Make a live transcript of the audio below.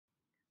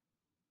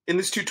In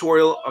this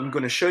tutorial, I'm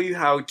going to show you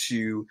how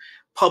to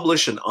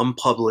publish and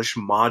unpublish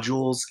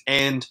modules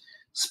and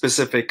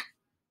specific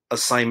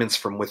assignments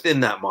from within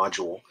that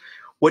module.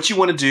 What you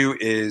want to do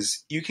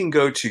is you can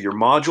go to your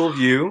module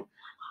view,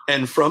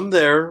 and from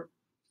there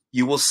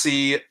you will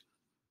see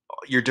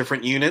your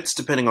different units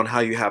depending on how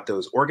you have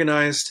those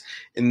organized.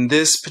 In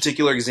this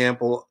particular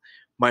example,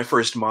 my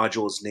first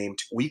module is named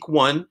Week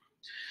 1.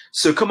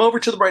 So come over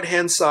to the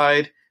right-hand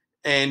side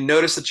and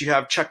notice that you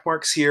have check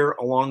marks here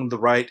along the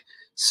right.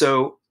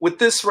 So with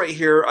this right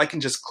here, I can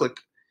just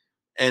click,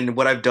 and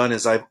what I've done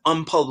is I've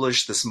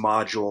unpublished this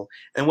module.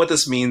 And what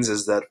this means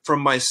is that from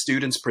my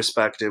students'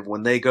 perspective,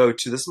 when they go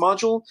to this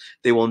module,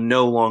 they will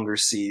no longer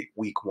see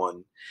Week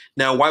 1.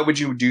 Now, why would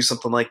you do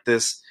something like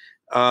this?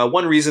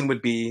 One reason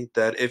would be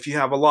that if you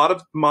have a lot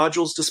of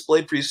modules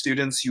displayed for your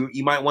students, you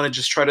might want to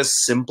just try to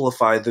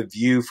simplify the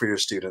view for your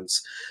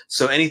students.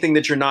 So anything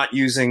that you're not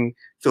using,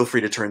 feel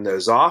free to turn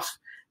those off.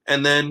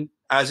 And then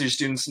as your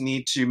students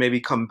need to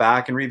maybe come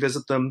back and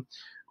revisit them,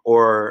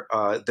 or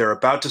they're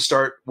about to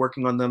start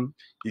working on them,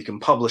 you can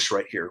publish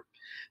right here.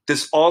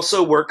 This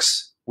also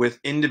works with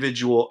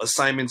individual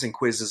assignments and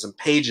quizzes and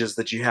pages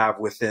that you have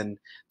within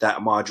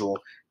that module.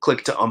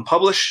 Click to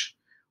unpublish,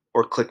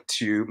 or click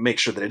to make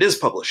sure that it is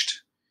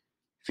published.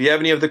 If you have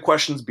any other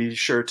questions, be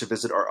sure to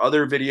visit our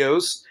other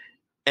videos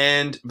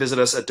and visit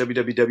us at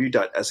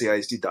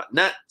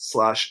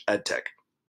www.saisd.net/edtech.